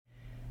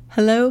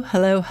Hello,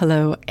 hello,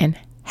 hello, and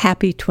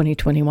happy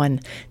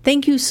 2021.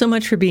 Thank you so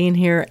much for being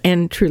here,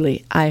 and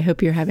truly, I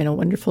hope you're having a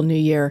wonderful new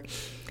year.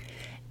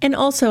 And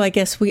also, I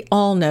guess we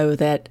all know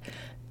that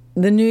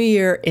the new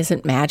year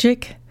isn't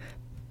magic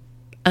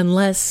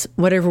unless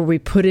whatever we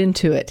put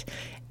into it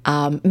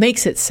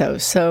makes it so.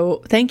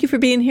 So thank you for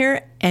being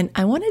here, and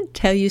I wanted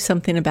to tell you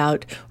something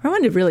about, or I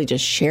wanted to really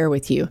just share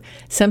with you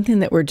something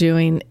that we're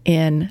doing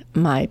in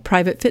my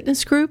private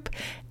fitness group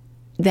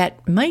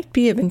that might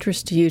be of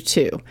interest to you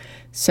too.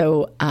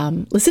 So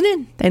listen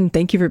in, and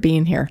thank you for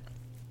being here.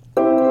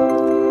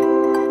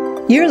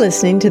 You're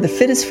listening to the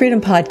Fit is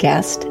Freedom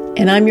podcast,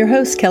 and I'm your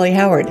host, Kelly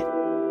Howard.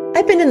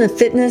 I've been in the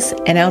fitness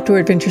and outdoor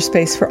adventure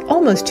space for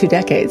almost 2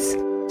 decades.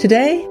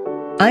 Today,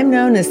 I'm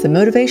known as the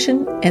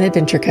Motivation and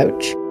Adventure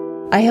Coach.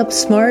 I help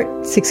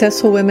smart,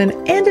 successful women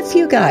and a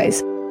few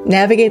guys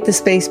navigate the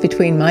space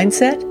between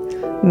mindset,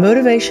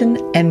 motivation,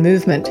 and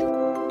movement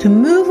to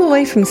move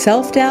away from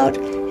self-doubt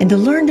and to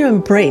learn to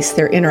embrace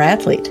their inner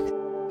athlete.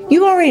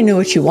 You already know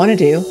what you want to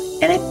do,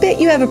 and I bet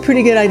you have a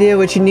pretty good idea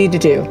what you need to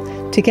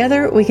do.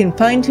 Together, we can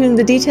fine-tune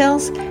the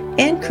details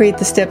and create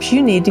the steps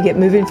you need to get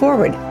moving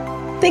forward.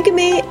 Think of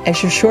me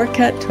as your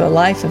shortcut to a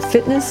life of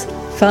fitness,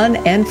 fun,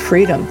 and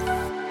freedom.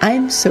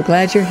 I'm so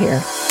glad you're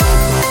here.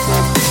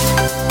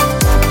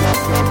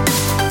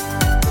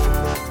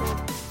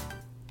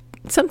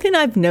 Something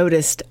I've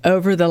noticed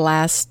over the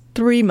last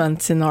 3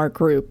 months in our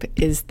group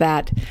is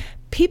that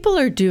people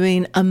are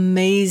doing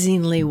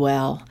amazingly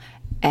well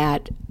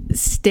at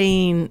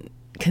staying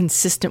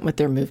consistent with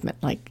their movement.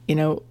 Like,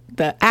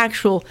 the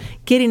actual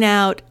getting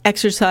out,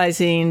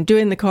 exercising,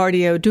 doing the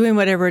cardio, doing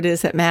whatever it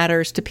is that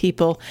matters to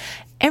people.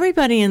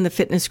 Everybody in the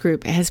fitness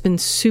group has been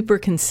super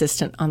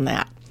consistent on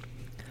that.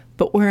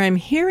 But where I'm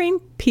hearing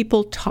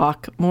people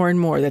talk more and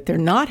more that they're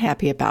not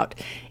happy about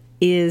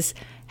is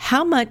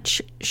how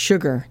much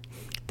sugar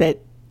that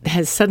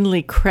has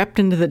suddenly crept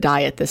into the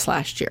diet this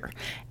last year.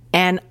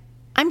 And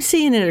I'm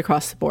seeing it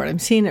across the board. I'm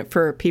seeing it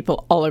for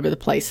people all over the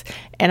place.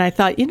 And I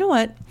thought, you know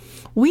what?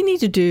 We need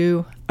to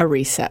do a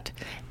reset.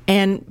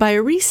 And by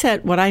a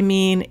reset, what I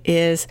mean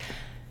is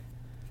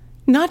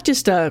not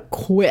just a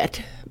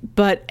quit,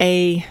 but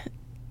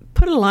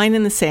put a line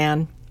in the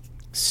sand,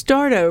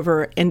 start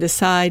over, and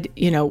decide,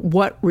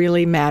 what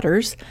really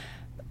matters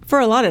for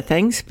a lot of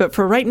things. But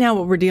for right now,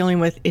 what we're dealing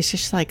with is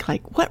just like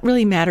what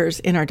really matters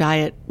in our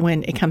diet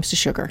when it comes to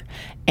sugar.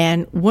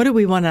 And what do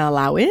we want to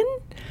allow in?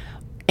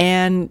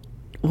 And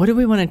what do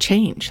we want to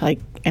change?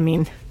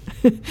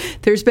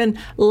 There's been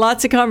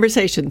lots of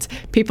conversations.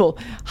 People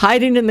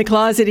hiding in the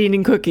closet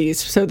eating cookies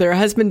so their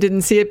husband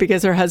didn't see it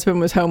because their husband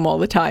was home all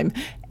the time.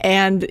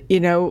 And,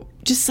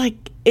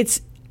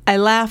 I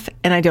laugh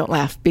and I don't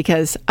laugh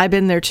because I've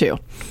been there too.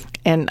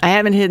 And I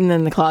haven't hidden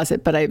in the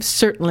closet, but I've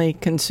certainly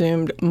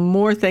consumed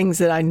more things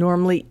that I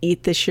normally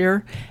eat this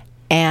year.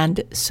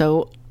 And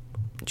so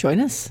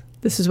join us.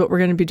 This is what we're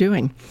going to be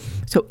doing.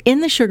 So in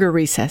the sugar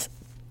recess,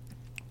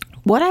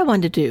 what I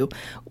wanted to do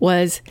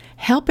was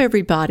help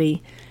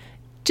everybody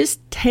just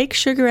take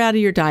sugar out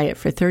of your diet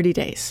for 30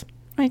 days.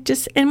 Right?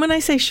 And when I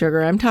say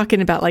sugar, I'm talking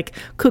about like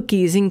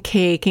cookies and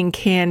cake and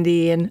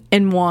candy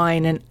and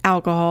wine and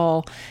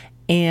alcohol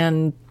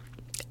and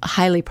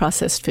highly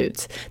processed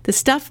foods. The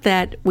stuff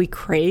that we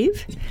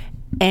crave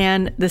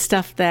and the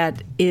stuff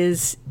that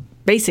is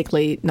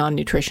basically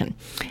non-nutrition.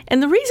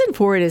 And the reason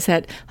for it is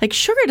that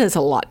sugar does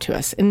a lot to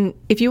us. And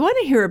if you want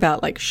to hear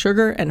about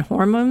sugar and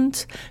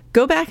hormones,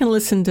 go back and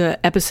listen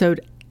to episode,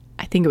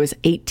 I think it was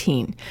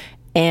 18.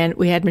 And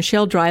we had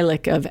Michelle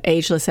Dreilich of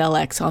Ageless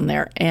LX on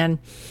there. And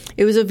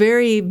it was a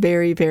very,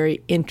 very,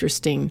 very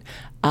interesting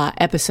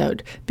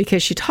episode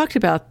because she talked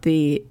about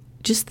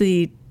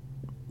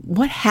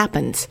what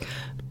happens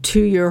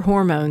to your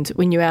hormones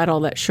when you add all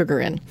that sugar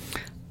in.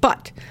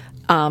 But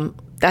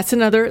that's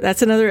another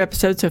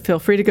episode, so feel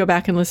free to go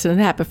back and listen to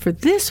that. But for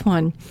this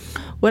one,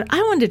 what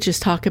I wanted to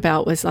just talk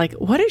about was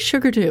what does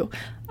sugar do?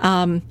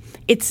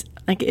 It's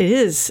an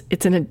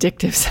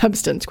addictive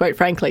substance, quite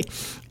frankly.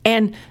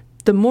 And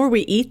the more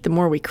we eat, the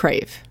more we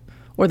crave.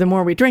 Or the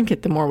more we drink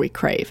it, the more we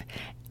crave.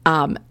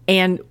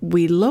 And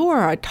we lower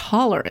our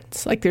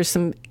tolerance. There's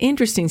some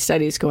interesting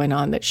studies going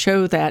on that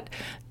show that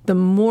the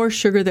more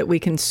sugar that we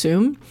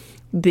consume,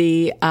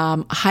 the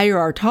higher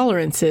our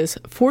tolerance is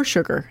for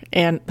sugar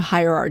and the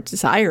higher our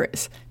desire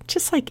is,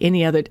 just like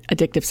any other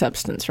addictive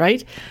substance,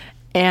 right?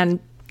 And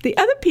the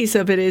other piece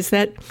of it is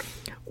that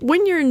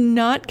when you're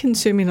not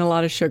consuming a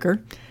lot of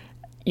sugar,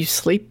 you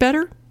sleep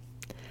better,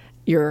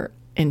 your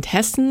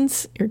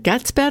intestines, your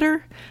gut's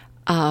better,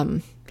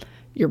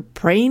 your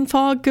brain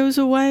fog goes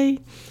away,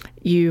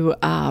 your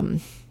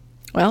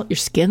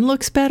skin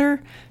looks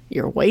better,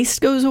 your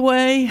waist goes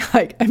away.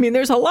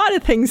 There's a lot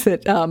of things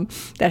that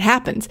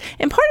happens.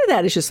 And part of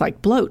that is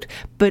just bloat,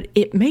 but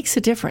it makes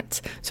a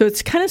difference. So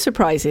it's kind of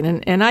surprising.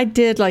 And I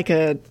did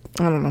a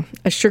no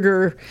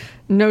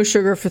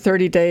sugar for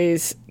 30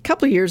 days a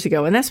couple of years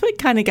ago. And that's what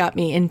kind of got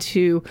me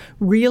into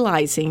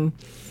realizing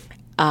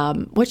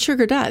what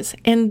sugar does.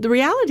 And the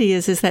reality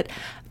is that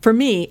for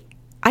me,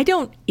 I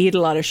don't eat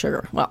a lot of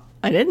sugar. Well,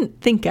 I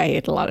didn't think I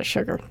ate a lot of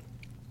sugar.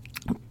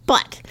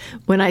 But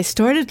when I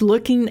started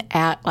looking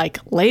at like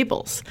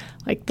labels,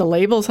 like the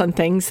labels on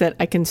things that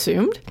I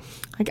consumed,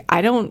 like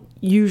I don't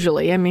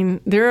usually, I mean,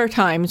 there are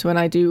times when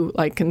I do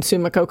like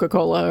consume a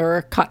Coca-Cola or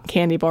a cotton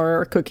candy bar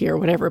or a cookie or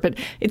whatever, but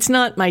it's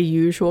not my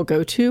usual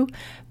go-to.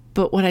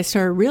 But what I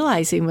started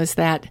realizing was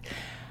that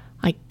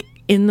like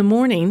in the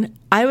morning,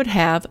 I would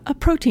have a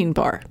protein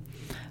bar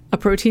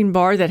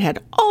that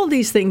had all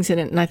these things in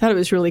it. And I thought it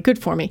was really good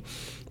for me.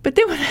 But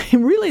then when I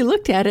really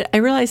looked at it, I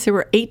realized there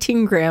were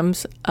 18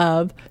 grams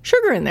of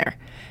sugar in there.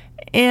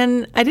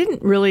 And I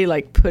didn't really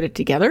like put it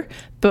together.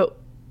 But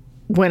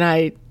when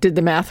I did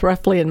the math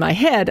roughly in my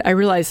head, I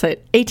realized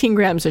that 18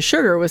 grams of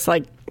sugar was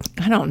like,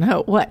 I don't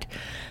know, what,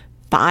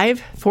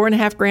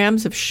 4.5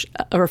 grams of,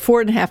 or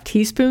 4.5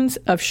 teaspoons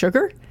of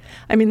sugar?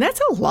 I mean,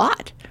 that's a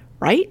lot,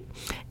 right?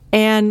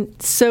 And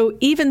so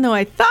even though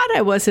I thought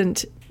I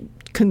wasn't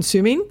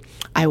consuming,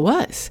 I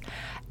was.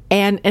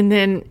 And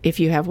then if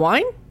you have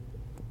wine,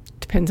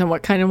 depends on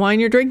what kind of wine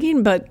you're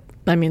drinking, but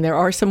I mean, there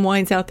are some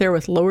wines out there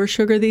with lower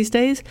sugar these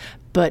days,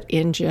 but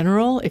in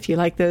general, if you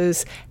like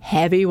those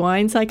heavy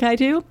wines like I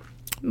do,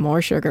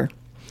 more sugar.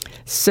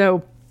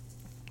 So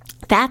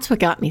that's what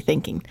got me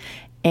thinking.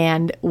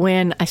 And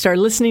when I started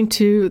listening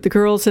to the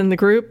girls in the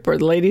group or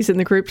the ladies in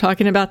the group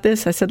talking about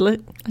this, I said,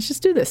 let's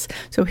just do this.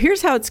 So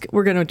here's how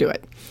we're going to do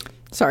it.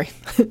 Sorry,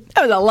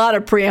 that was a lot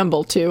of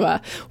preamble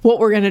to what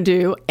we're going to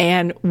do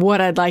and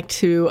what I'd like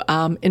to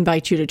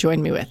invite you to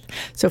join me with.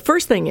 So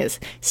first thing is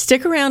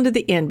stick around to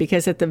the end,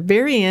 because at the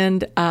very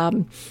end,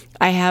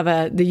 I have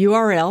the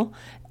URL,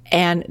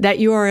 and that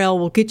URL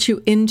will get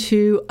you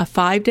into a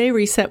 5-day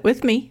reset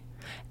with me.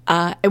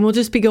 And we'll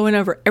just be going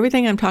over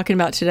everything I'm talking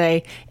about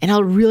today, and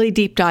I'll really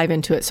deep dive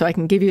into it so I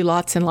can give you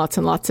lots and lots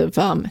and lots of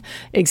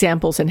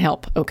examples and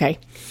help, okay?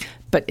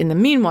 But in the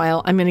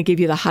meanwhile, I'm going to give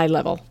you the high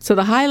level. So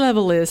the high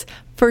level is,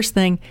 first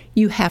thing,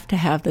 you have to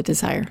have the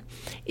desire.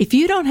 If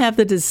you don't have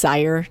the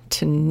desire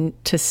to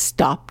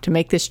stop, to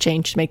make this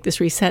change, to make this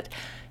reset,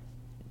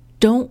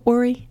 don't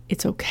worry.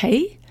 It's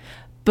okay,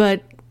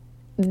 but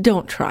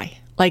don't try.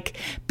 Like,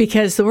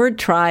 because the word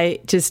try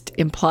just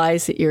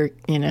implies that you're,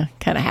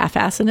 kind of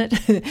half-assing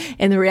it.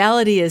 And the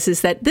reality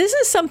is that this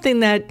is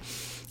something that,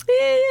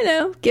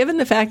 given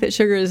the fact that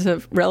sugar is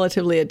a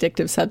relatively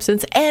addictive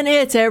substance and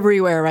it's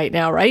everywhere right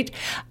now, right?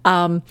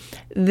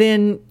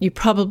 Then you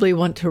probably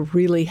want to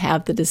really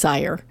have the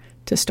desire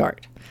to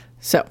start.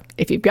 So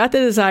if you've got the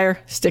desire,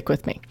 stick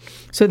with me.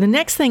 So the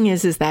next thing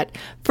is that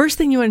first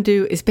thing you want to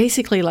do is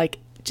basically like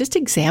just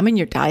examine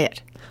your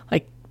diet.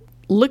 Like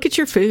look at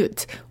your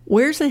foods.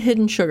 Where's the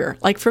hidden sugar?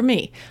 Like for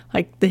me,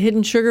 like the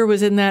hidden sugar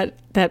was in that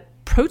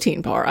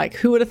protein bar. Like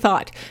who would have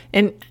thought?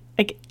 And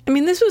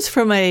this was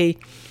from a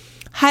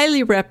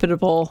highly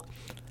reputable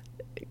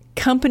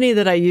company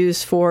that I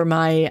use for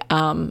my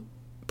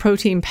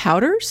protein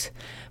powders.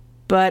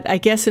 But I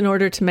guess in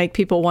order to make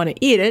people want to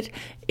eat it,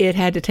 it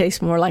had to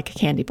taste more like a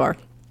candy bar.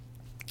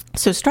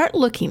 So start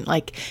looking.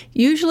 Like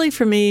usually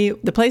for me,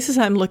 the places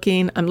I'm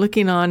looking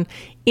on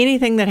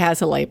anything that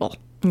has a label.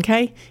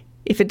 Okay?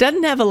 If it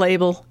doesn't have a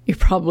label, you're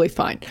probably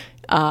fine.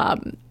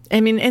 And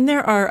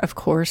there are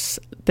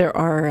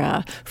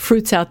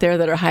fruits out there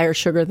that are higher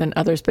sugar than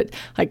others, but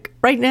like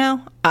right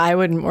now, I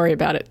wouldn't worry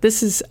about it.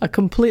 This is a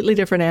completely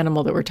different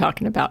animal that we're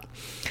talking about.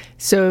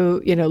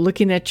 So,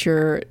 looking at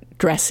your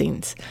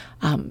dressings,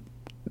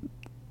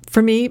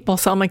 for me,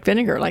 balsamic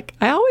vinegar, like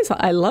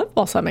I love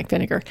balsamic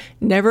vinegar.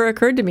 Never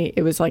occurred to me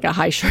it was like a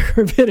high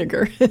sugar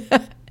vinegar.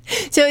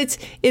 So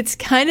it's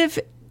kind of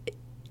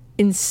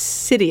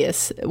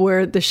insidious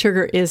where the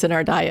sugar is in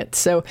our diet.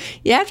 So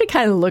you have to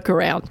kind of look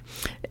around.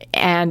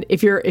 And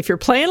if you're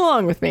playing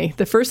along with me,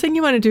 the first thing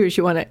you want to do is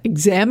you want to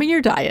examine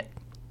your diet.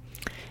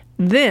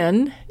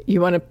 Then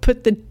you want to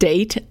put the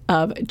date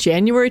of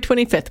January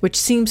 25th, which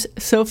seems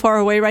so far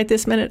away right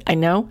this minute. I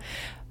know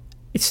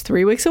it's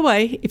 3 weeks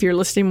away. If you're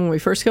listening when we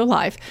first go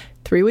live,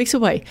 3 weeks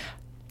away,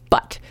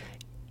 but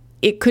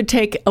it could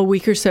take a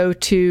week or so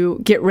to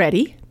get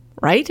ready,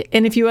 right?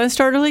 And if you want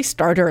to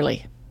start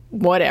early,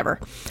 whatever.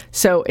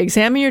 So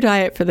examine your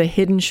diet for the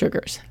hidden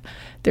sugars.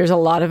 There's a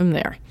lot of them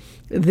there.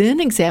 Then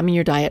examine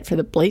your diet for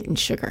the blatant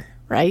sugar,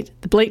 right?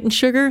 The blatant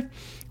sugar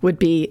would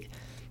be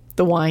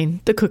the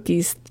wine, the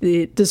cookies,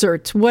 the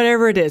desserts,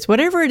 whatever it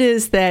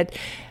is that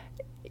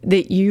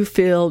you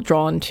feel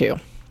drawn to,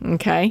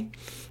 okay?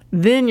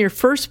 Then your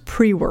first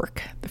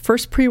pre-work. The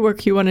first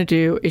pre-work you want to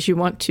do is you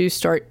want to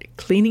start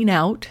cleaning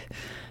out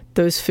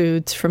those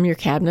foods from your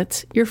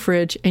cabinets, your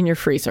fridge, and your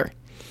freezer.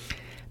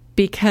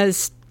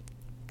 Because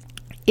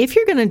if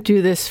you're going to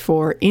do this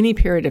for any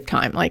period of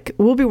time, like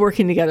we'll be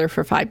working together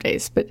for 5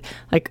 days, but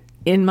like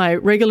in my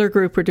regular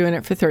group, we're doing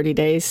it for 30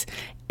 days.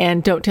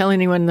 And don't tell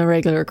anyone in the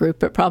regular group,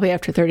 but probably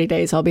after 30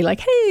 days, I'll be like,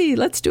 hey,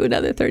 let's do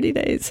another 30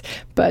 days.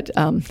 But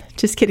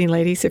just kidding,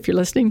 ladies, if you're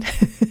listening.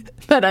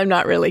 But I'm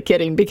not really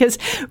kidding, because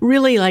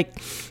really like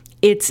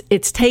it's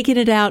taking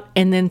it out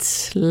and then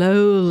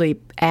slowly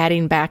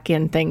adding back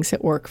in things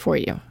that work for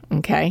you.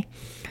 Okay.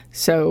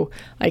 So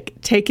like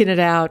taking it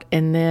out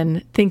and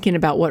then thinking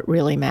about what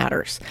really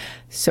matters.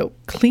 So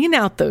clean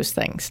out those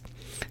things.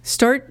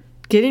 Start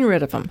getting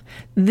rid of them.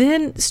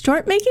 Then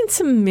start making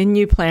some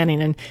menu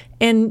planning.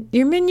 And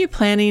your menu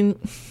planning,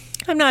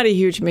 I'm not a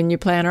huge menu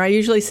planner. I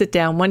usually sit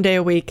down one day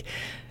a week,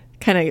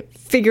 kind of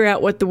figure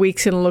out what the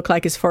week's going to look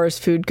like as far as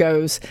food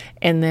goes,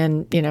 and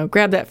then,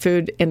 grab that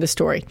food, end of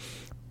story.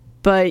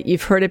 But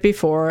you've heard it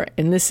before,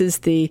 and this is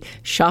the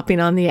shopping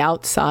on the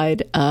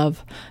outside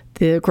of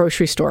the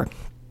grocery store.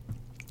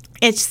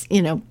 It's,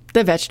 the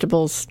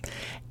vegetables.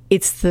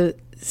 It's the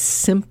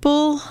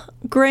simple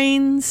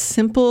grains,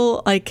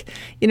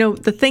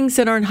 the things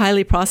that aren't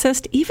highly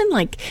processed.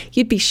 Even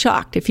you'd be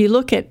shocked if you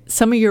look at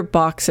some of your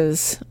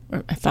boxes,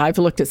 or if I've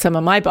looked at some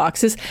of my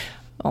boxes.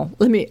 I'm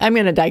going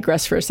to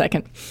digress for a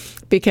second,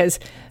 because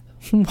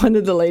one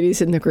of the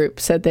ladies in the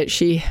group said that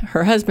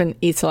her husband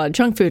eats a lot of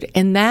junk food.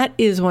 And that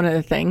is one of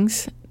the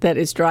things that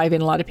is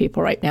driving a lot of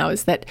people right now,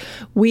 is that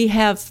we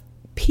have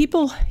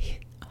people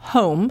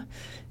home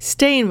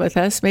staying with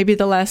us, maybe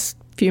the last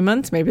few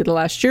months, maybe the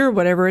last year,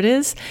 whatever it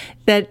is,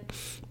 that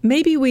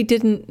maybe we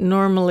didn't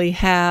normally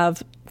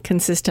have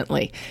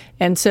consistently.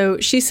 And so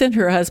she sent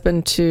her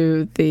husband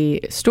to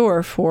the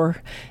store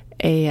for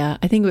I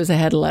think it was a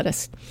head of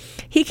lettuce.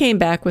 He came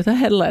back with a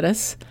head of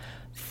lettuce,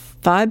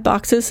 5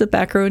 boxes of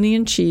macaroni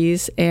and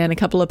cheese, and a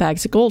couple of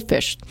bags of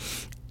goldfish.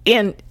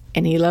 And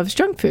he loves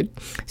junk food.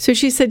 So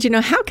she said,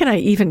 how can I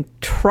even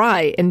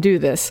try and do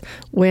this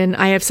when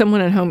I have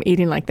someone at home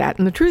eating like that?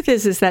 And the truth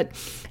is that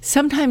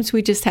sometimes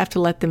we just have to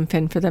let them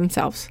fend for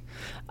themselves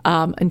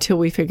until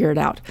we figure it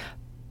out.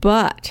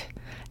 But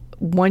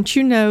once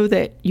you know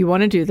that you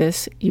want to do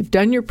this, you've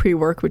done your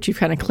pre-work, which you've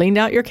kind of cleaned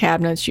out your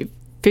cabinets, you've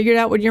figured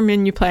out what your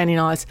menu planning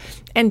is,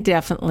 and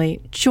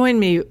definitely join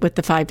me with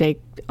the 5-day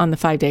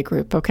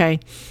group. Okay,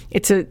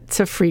 it's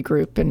a free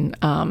group, and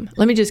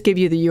let me just give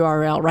you the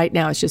URL right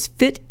now. It's just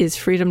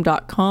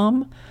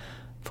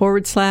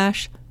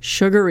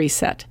fitisfreedom.com/sugar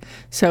reset.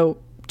 So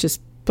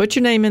just put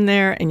your name in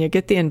there, and you'll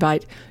get the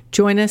invite.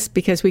 Join us,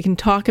 because we can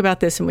talk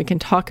about this, and we can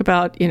talk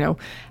about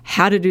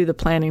how to do the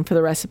planning for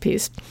the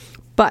recipes,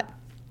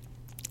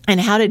 and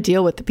how to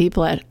deal with the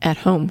people at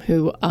home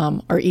who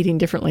are eating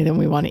differently than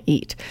we want to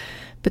eat.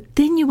 But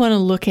then you want to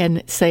look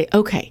and say,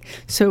 okay,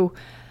 so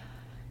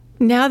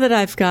now that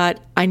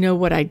I know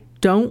what I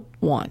don't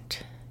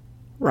want,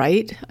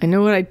 right? I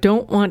know what I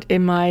don't want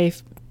in my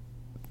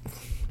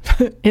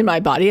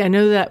body. I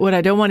know that what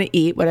I don't want to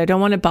eat, what I don't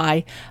want to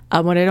buy,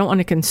 what I don't want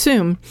to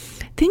consume.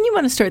 Then you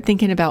want to start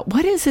thinking about,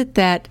 what is it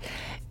that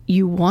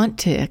you want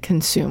to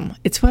consume?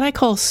 It's what I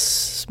call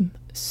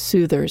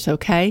soothers,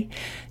 okay?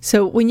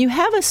 So when you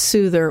have a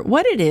soother,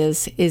 what it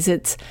is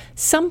it's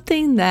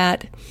something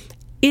that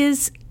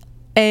is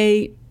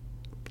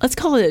let's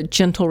call it a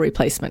gentle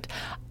replacement.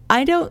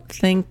 I don't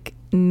think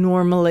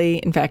normally,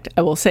 in fact,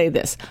 I will say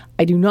this,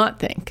 I do not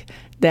think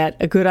that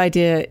a good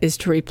idea is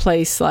to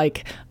replace a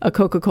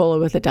Coca-Cola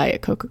with a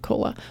Diet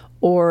Coca-Cola,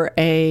 or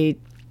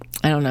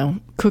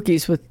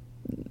cookies with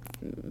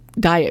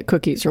diet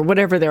cookies, or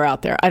whatever they're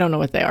out there. I don't know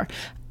what they are.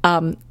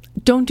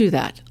 Don't do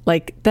that.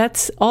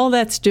 That's all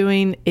that's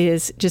doing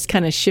is just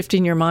kind of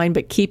shifting your mind,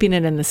 but keeping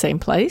it in the same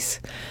place.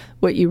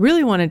 What you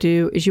really want to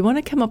do is you want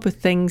to come up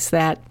with things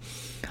that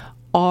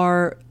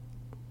are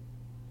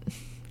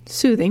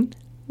soothing,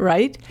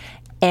 right?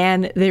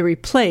 And they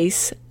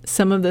replace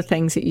some of the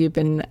things that you've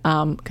been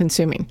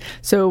consuming.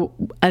 So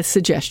a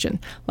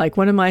suggestion,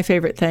 one of my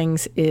favorite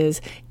things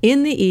is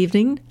in the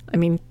evening.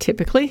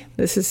 Typically,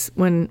 this is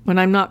when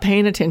I'm not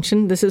paying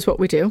attention, this is what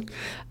we do.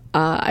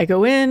 I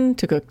go in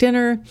to cook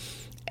dinner,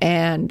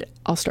 and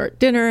I'll start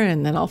dinner,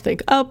 and then I'll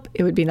think,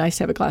 it would be nice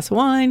to have a glass of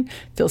wine.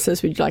 Phil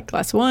says, would you like a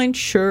glass of wine?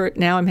 Sure.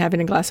 Now I'm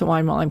having a glass of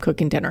wine while I'm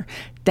cooking dinner.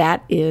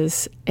 That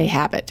is a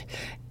habit.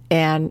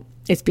 And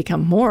it's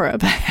become more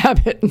of a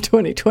habit in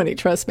 2020,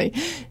 trust me.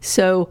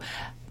 So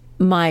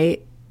my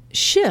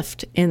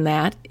shift in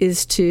that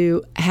is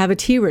to have a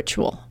tea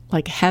ritual,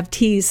 have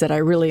teas that I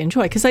really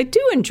enjoy, because I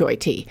do enjoy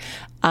tea.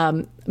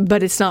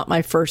 But it's not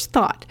my first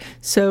thought.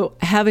 So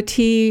have a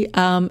tea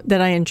that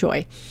I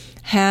enjoy.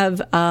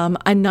 Have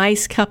a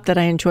nice cup that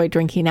I enjoy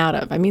drinking out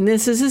of.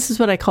 This is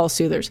what I call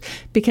soothers,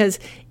 because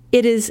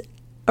it is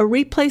a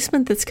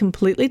replacement that's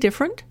completely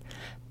different,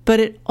 but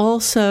it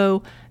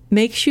also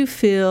makes you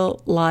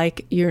feel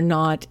like you're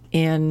not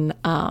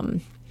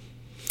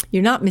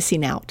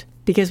missing out.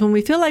 Because when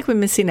we feel like we're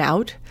missing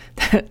out,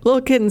 that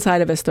little kid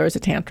inside of us throws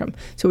a tantrum.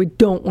 So we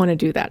don't want to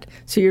do that.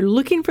 So you're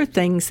looking for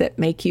things that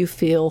make you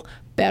feel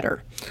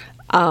better.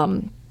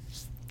 I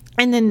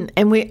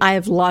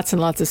have lots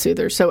and lots of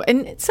soothers. So,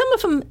 and some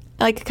of them,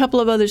 a couple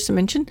of others to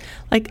mention,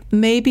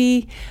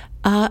 maybe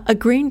a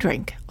green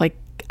drink.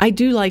 I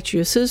do like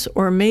juices,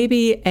 or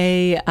maybe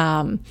a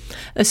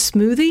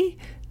smoothie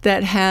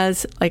that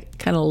has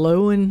kind of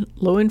low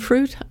in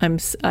fruit. I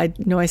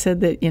know I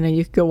said that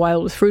you could go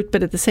wild with fruit,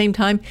 but at the same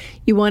time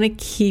you want to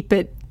keep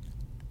it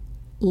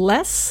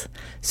less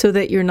so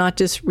that you're not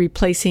just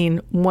replacing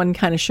one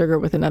kind of sugar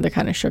with another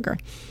kind of sugar.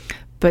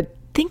 But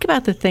think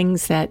about the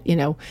things that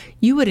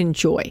you would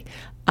enjoy.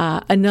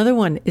 Another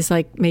one is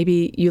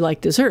maybe you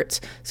like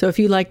desserts. So if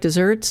you like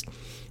desserts,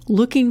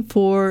 looking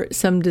for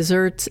some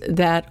desserts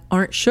that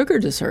aren't sugar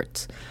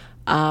desserts.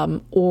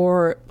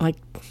 or like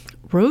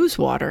rose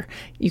water.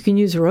 You can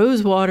use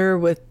rose water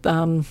with, I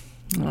don't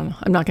know,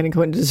 I'm not going to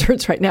go into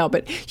desserts right now,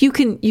 but you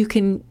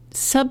can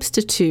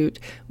substitute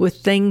with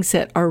things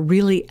that are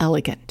really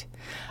elegant.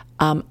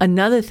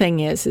 Another thing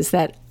is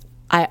that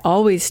I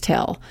always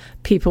tell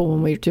people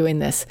when we're doing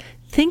this,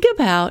 think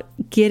about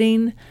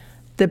getting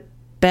the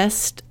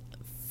best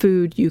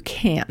food you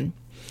can.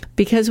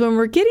 Because when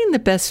we're getting the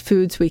best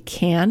foods we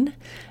can,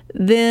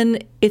 then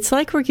it's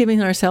like we're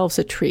giving ourselves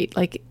a treat,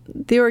 like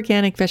the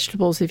organic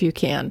vegetables if you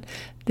can,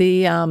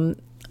 the,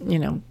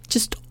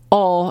 just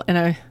all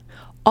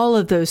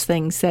of those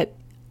things that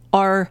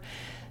are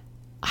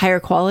higher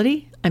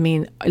quality. I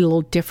mean, a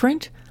little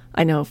different.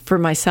 I know for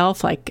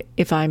myself, like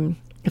if I'm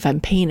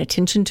paying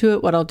attention to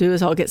it, what I'll do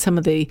is I'll get some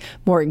of the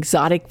more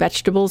exotic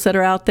vegetables that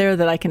are out there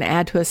that I can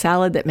add to a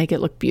salad that make it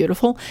look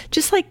beautiful.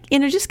 Just like,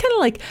 just kind of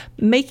like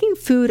making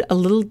food a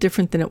little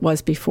different than it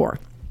was before.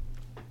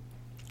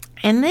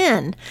 And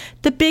then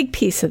the big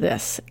piece of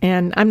this,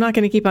 and I'm not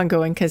going to keep on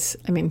going because,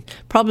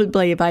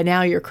 probably by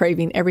now you're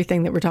craving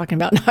everything that we're talking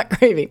about not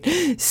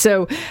craving.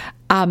 So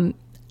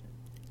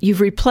you've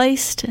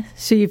replaced,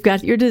 so you've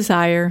got your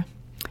desire,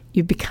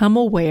 you become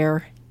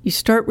aware, you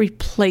start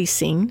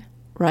replacing,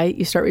 right?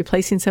 You start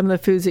replacing some of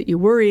the foods that you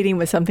were eating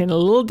with something a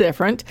little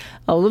different,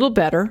 a little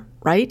better,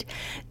 right?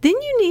 Then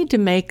you need to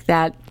make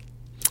that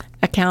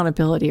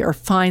accountability or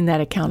find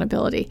that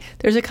accountability.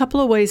 There's a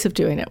couple of ways of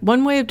doing it.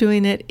 One way of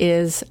doing it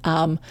is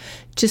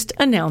just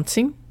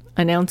announcing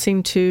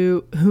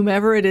to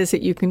whomever it is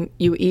that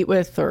you eat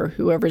with, or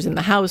whoever's in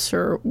the house,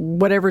 or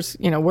whatever's,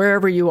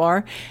 wherever you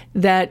are,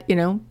 that,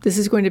 this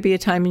is going to be a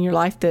time in your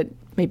life that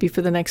maybe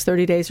for the next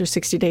 30 days or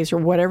 60 days or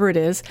whatever it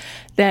is,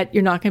 that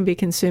you're not going to be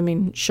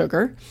consuming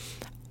sugar.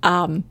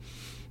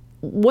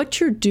 What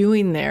you're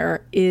doing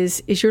there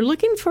is you're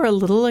looking for a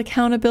little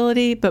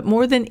accountability, but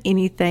more than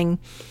anything,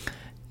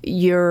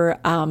 you're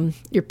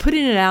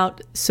putting it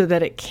out so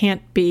that it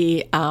can't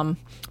be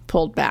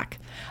pulled back.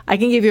 I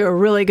can give you a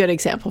really good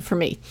example for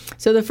me.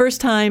 So the first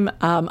time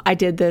I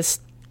did this,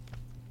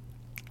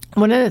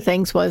 one of the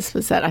things was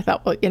that I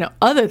thought, well,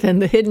 other than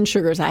the hidden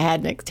sugars I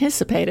hadn't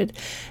anticipated,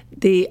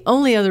 the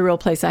only other real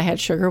place I had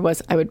sugar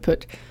was I would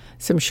put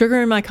some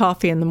sugar in my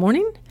coffee in the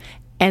morning,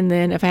 and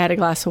then if I had a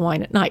glass of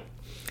wine at night.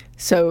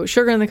 So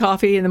sugar in the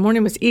coffee in the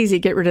morning was easy,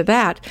 get rid of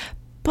that.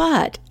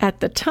 But at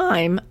the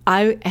time,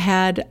 I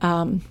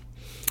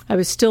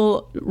was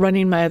still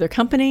running my other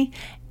company,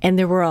 and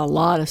there were a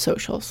lot of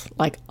socials.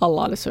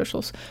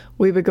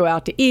 We would go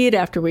out to eat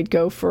after we'd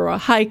go for a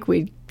hike.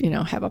 We'd,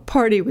 have a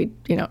party.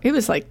 It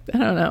was like, I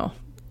don't know,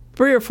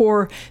 3 or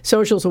 4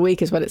 socials a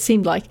week is what it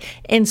seemed like.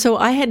 And so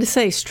I had to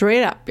say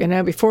straight up,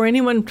 before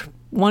anyone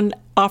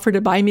offered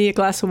to buy me a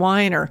glass of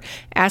wine or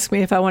ask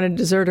me if I wanted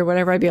dessert or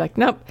whatever, I'd be like,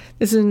 nope,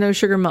 this is a no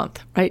sugar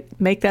month, right?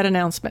 Make that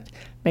announcement.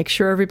 Make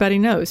sure everybody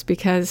knows,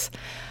 because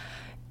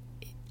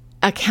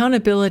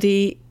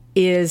accountability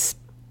is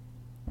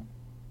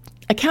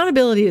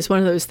one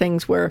of those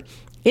things where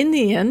in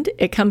the end,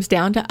 it comes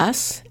down to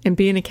us and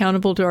being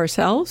accountable to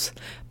ourselves.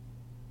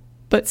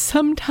 But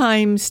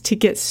sometimes to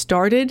get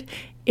started,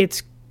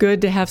 it's good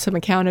to have some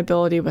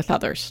accountability with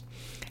others.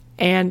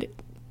 And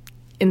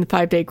in the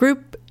 5-day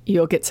group,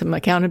 you'll get some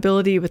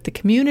accountability with the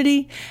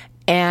community,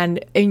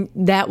 and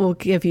that will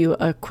give you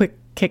a quick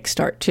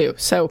kickstart too.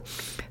 So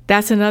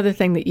that's another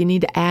thing that you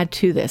need to add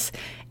to this.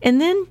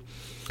 And then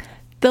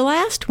the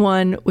last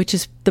one, which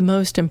is the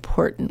most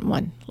important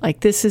one, like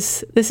this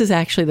is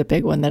actually the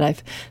big one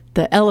that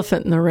the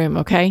elephant in the room,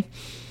 okay?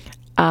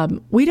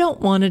 We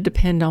don't want to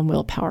depend on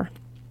willpower.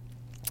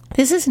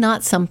 This is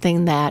not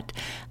something that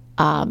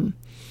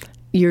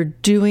you're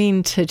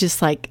doing to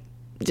just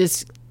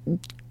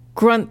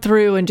grunt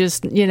through and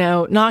just,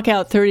 knock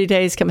out 30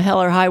 days, come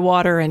hell or high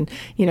water, and,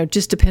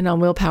 just depend on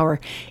willpower.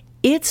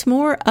 It's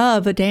more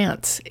of a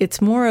dance.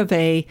 It's more of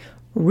a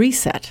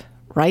reset,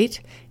 right?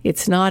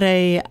 It's not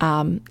a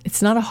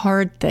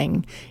hard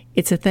thing.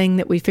 It's a thing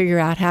that we figure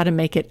out how to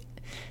make it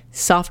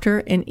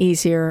softer and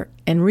easier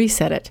and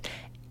reset it.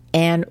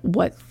 And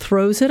what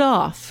throws it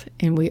off,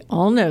 and we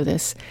all know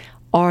this,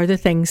 are the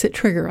things that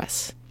trigger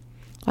us.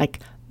 Like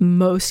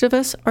most of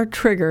us are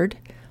triggered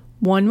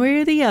one way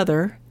or the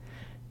other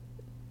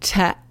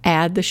to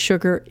add the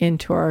sugar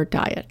into our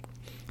diet.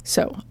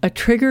 So a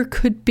trigger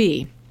could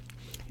be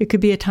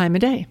a time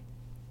of day.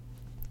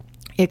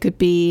 It could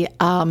be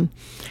an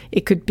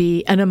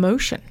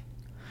emotion.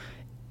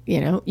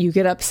 You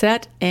get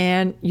upset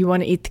and you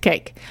want to eat the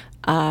cake.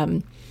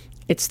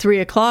 It's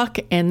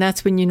 3:00 and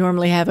that's when you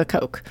normally have a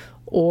Coke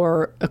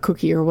or a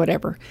cookie or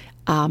whatever.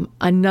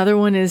 Another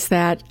one is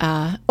that,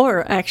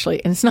 or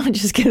actually, and it's not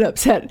just get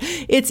upset,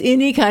 it's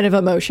any kind of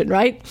emotion,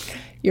 right?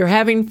 You're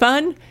having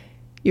fun,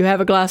 you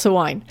have a glass of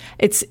wine.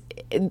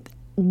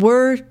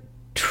 We're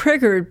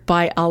triggered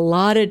by a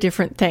lot of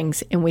different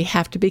things, and we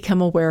have to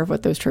become aware of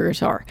what those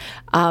triggers are.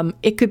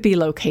 It could be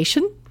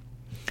location.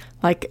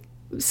 Like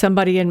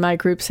somebody in my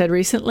group said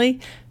recently,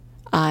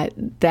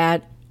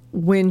 that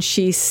when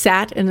she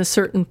sat in a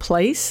certain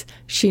place,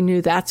 she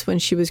knew that's when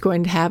she was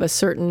going to have a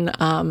certain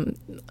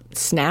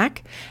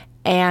snack.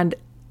 And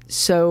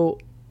So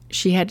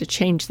she had to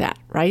change that,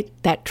 right?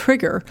 That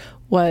trigger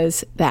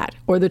was that.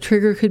 Or the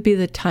trigger could be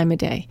the time of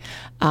day,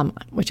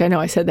 which I know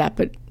I said that,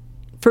 but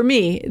for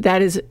me,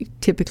 that is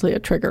typically a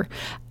trigger.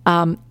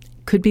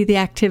 Could be the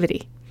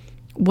activity.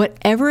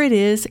 Whatever it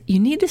is, you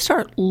need to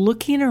start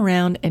looking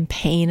around and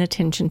paying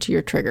attention to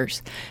your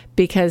triggers,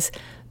 because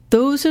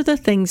those are the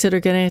things that are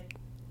going to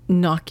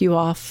knock you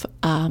off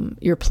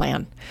your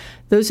plan.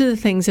 Those are the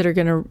things that are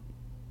going to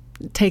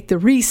take the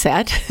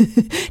reset,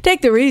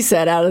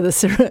 out of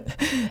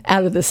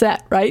the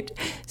set, right?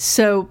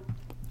 So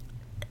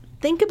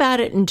think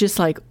about it and just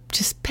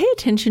pay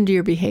attention to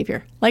your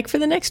behavior. Like for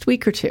the next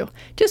week or two,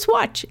 just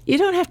watch. You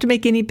don't have to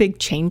make any big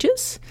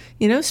changes.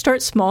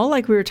 Start small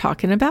like we were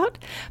talking about,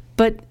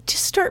 but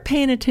just start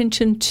paying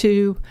attention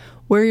to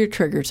where your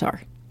triggers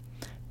are,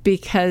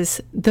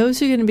 because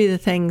those are going to be the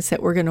things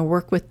that we're going to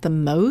work with the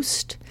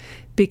most,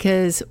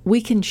 because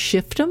we can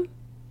shift them,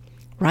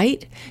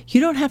 right?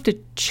 You don't have to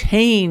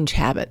change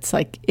habits.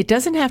 Like, it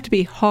doesn't have to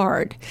be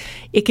hard.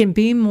 It can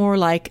be more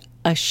like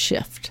a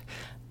shift.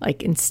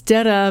 Like,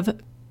 instead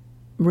of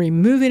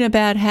removing a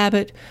bad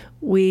habit,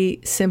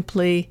 we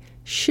simply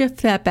shift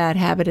that bad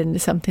habit into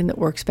something that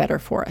works better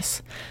for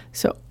us.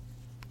 So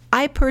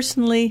I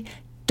personally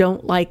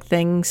don't like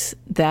things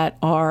that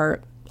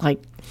are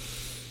like,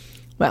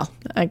 well,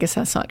 I guess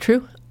that's not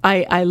true.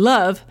 I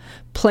love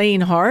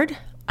playing hard.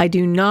 I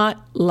do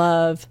not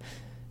love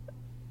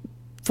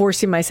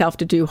forcing myself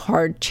to do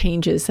hard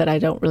changes that I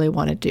don't really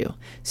want to do.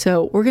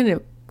 So we're going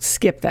to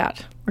skip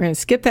that. We're going to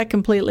skip that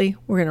completely.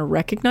 We're going to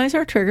recognize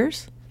our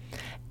triggers,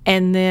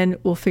 and then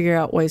we'll figure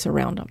out ways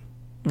around them.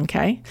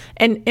 Okay?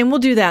 And we'll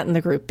do that in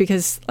the group,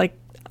 because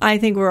I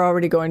think we're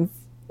already going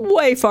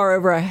way far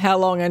over how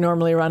long I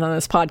normally run on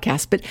this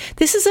podcast, but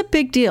this is a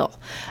big deal.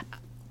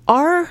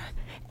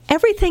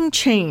 Everything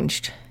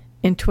changed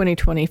in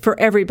 2020 for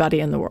everybody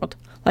in the world.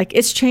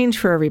 It's changed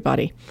for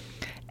everybody.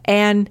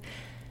 And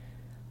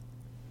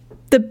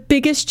the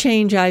biggest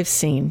change I've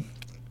seen,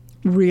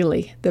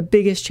 really, the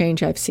biggest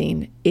change I've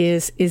seen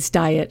is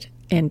diet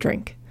and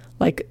drink.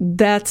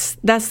 That's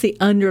the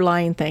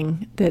underlying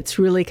thing that's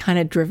really kind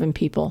of driven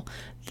people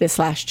this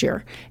last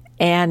year.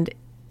 And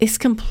it's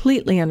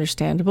completely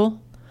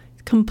understandable,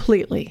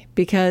 completely,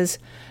 because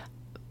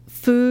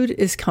food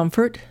is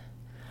comfort.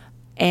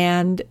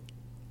 And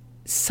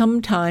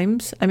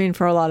sometimes,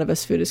 for a lot of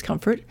us, food is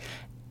comfort.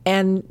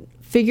 And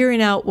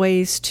figuring out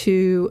ways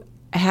to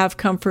have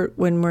comfort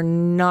when we're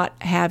not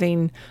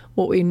having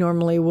what we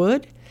normally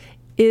would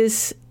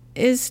is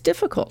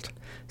difficult.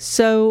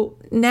 So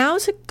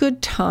now's a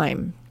good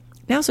time.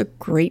 Now's a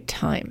great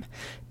time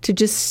to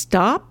just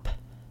stop,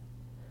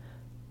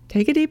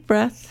 take a deep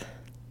breath,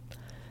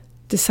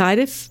 decide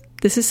if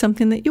this is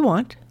something that you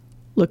want.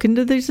 Look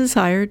into the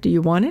desire. Do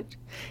you want it?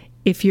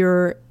 If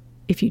you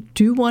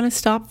do want to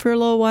stop for a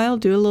little while,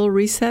 do a little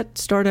reset,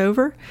 start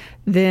over,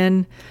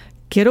 then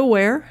get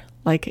aware.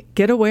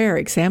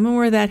 Examine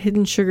where that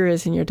hidden sugar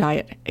is in your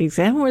diet.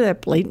 Examine where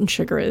that blatant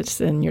sugar is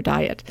in your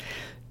diet.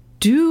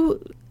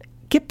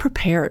 Get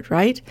prepared,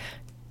 right?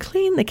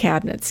 Clean the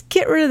cabinets.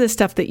 Get rid of the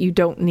stuff that you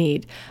don't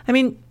need.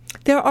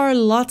 There are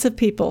lots of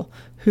people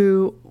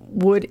who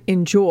would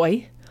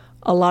enjoy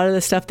a lot of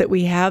the stuff that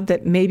we have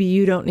that maybe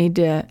you don't need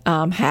to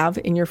have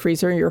in your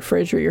freezer, your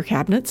fridge, or your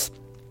cabinets.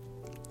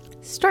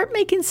 Start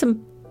making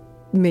some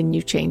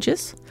menu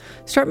changes.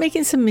 Start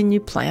making some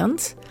menu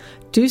plans.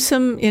 Do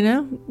some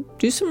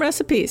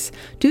recipes.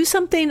 Do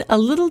something a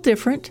little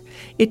different.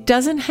 It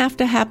doesn't have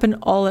to happen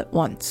all at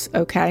once,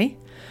 okay?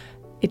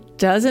 It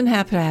doesn't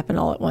have to happen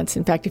all at once.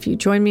 In fact, if you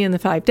join me in the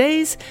 5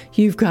 days,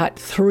 you've got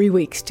 3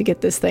 weeks to get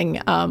this thing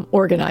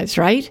organized,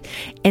 right?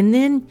 And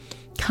then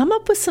come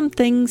up with some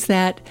things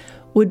that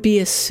would be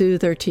a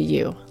soother to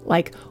you.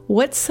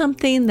 What's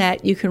something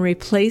that you can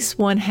replace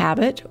one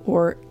habit,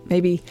 or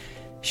maybe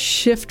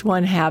shift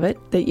one habit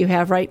that you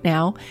have right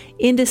now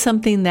into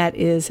something that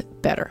is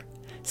better,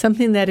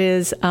 something that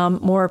is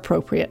more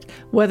appropriate,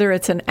 whether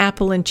it's an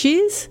apple and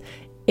cheese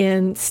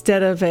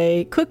instead of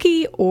a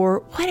cookie or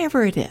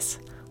whatever it is.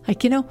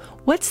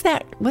 What's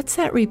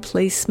that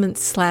replacement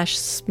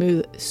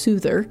 /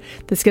 soother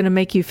that's going to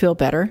make you feel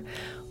better?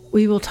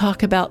 We will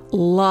talk about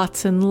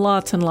lots and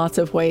lots and lots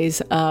of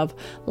ways of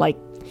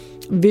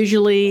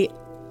visually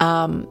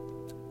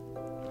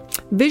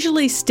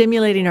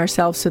stimulating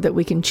ourselves so that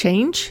we can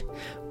change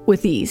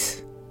with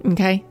ease.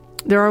 Okay?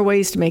 There are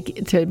ways to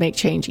make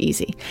change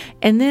easy.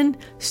 And then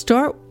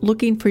start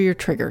looking for your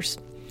triggers.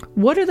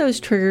 What are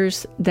those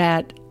triggers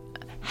that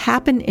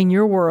happen in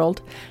your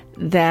world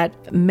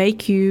that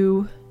make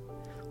you,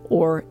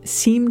 or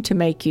seem to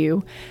make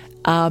you,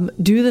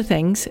 do the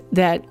things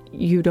that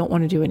you don't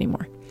want to do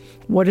anymore?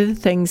 What are the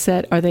things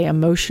are they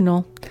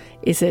emotional?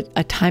 Is it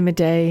a time of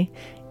day?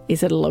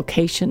 Is it a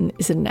location?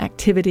 Is it an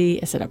activity?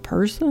 Is it a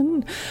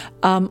person?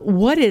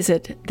 What is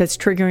it that's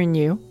triggering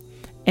you?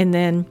 And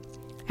then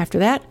after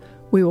that,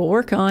 we will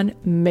work on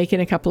making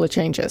a couple of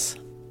changes.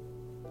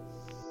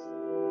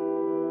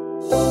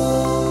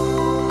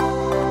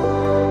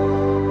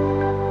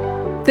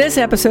 This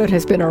episode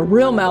has been a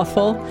real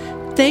mouthful.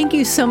 thank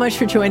you so much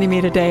for joining me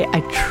today.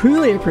 I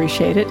truly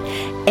appreciate it.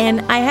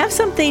 And I have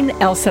something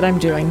else that I'm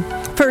doing.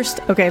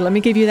 First, okay, let me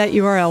give you that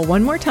URL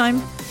one more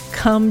time.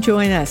 Come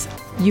join us.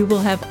 You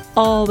will have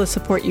all the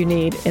support you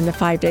need in the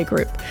 5-day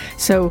group.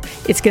 So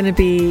it's going to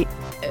be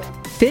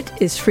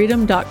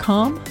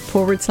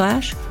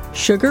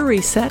fitisfreedom.com/sugar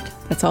reset.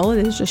 That's all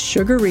it is, just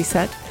sugar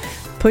reset.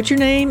 Put your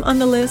name on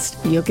the list.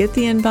 You'll get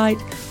the invite.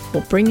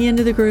 We'll bring you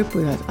into the group.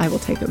 I will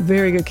take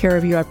very good care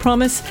of you, I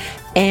promise.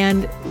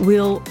 And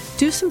we'll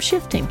do some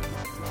shifting,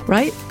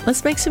 right?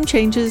 Let's make some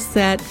changes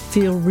that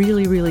feel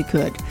really, really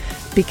good.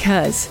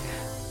 Because,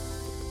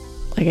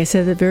 like I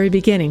said at the very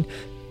beginning,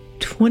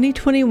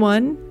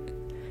 2021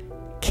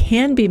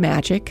 can be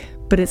magic,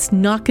 but it's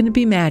not going to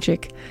be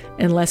magic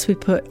unless we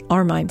put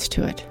our minds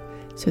to it.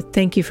 So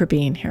thank you for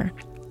being here.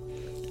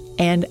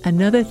 And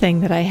another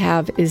thing that I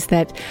have is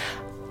that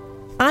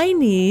I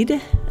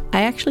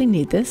actually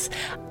need this.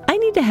 I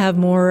need to have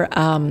more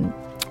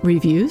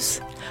reviews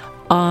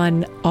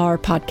on our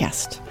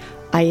podcast.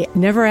 I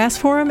never asked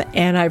for them,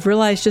 and I've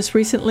realized just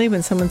recently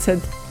when someone said,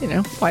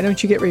 why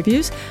don't you get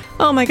reviews?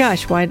 Oh my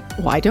gosh, why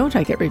don't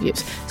I get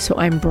reviews? So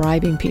I'm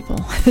bribing people.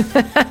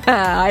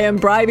 I am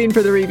bribing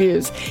for the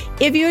reviews.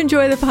 If you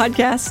enjoy the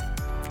podcast,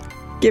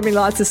 give me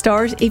lots of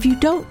stars. If you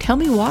don't, tell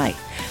me why,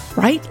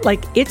 right?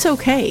 Like, it's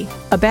okay.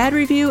 A bad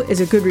review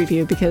is a good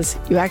review because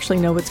you actually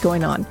know what's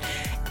going on.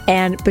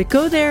 But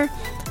go there,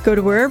 go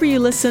to wherever you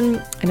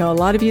listen. I know a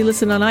lot of you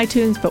listen on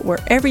iTunes, but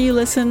wherever you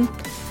listen,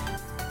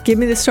 give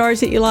me the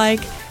stars that you like,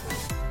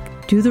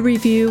 do the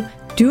review,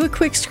 do a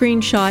quick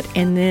screenshot,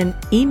 and then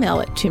email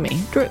it to me.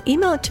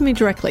 Email it to me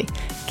directly,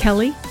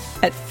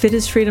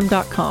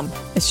 Kelly@fitisfreedom.com.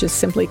 It's just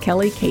simply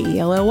Kelly, Kelly,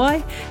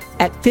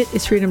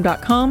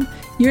 @fitisfreedom.com.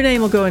 Your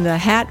name will go in the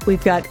hat.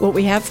 What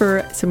we have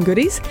for some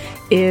goodies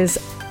is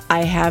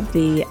I have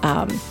the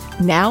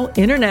now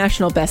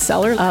international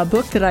bestseller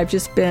book that I've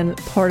just been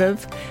part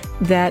of,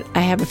 that I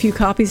have a few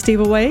copies to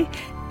give away.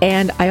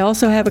 And I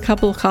also have a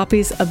couple of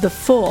copies of the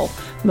full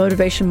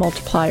Motivation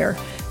Multiplier.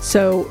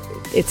 So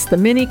it's the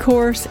mini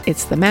course,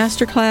 it's the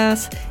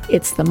masterclass,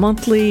 it's the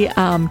monthly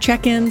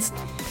check-ins,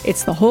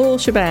 it's the whole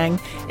shebang.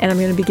 And I'm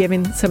going to be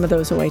giving some of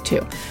those away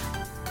too.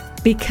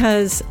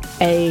 Because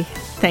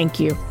thank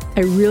you.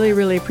 I really,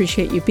 really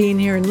appreciate you being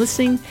here and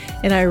listening,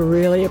 and I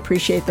really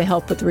appreciate the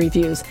help with the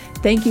reviews.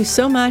 Thank you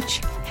so much.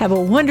 Have a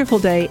wonderful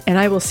day, and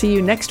I will see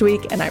you next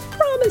week, and I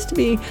promise to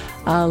be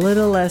a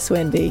little less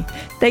windy.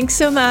 Thanks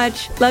so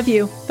much. Love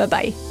you.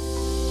 Bye-bye.